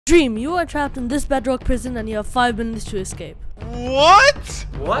Dream, you are trapped in this bedrock prison and you have 5 minutes to escape. What?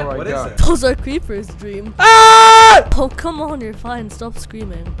 What? Oh what is it? Those are creepers, Dream. Ah! Oh, come on, you're fine. Stop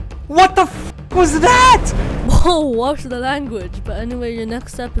screaming. What the f was that? Whoa, watch the language. But anyway, your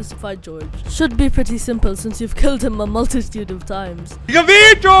next step is to fight George. Should be pretty simple since you've killed him a multitude of times. Come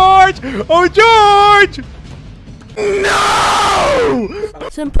here, George! Oh, George! No!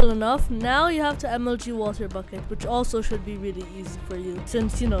 Simple enough. Now you have to MLG water bucket, which also should be really easy for you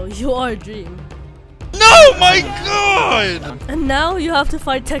since, you know, you are Dream. No, my god! And now you have to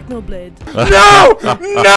fight Technoblade. No! No!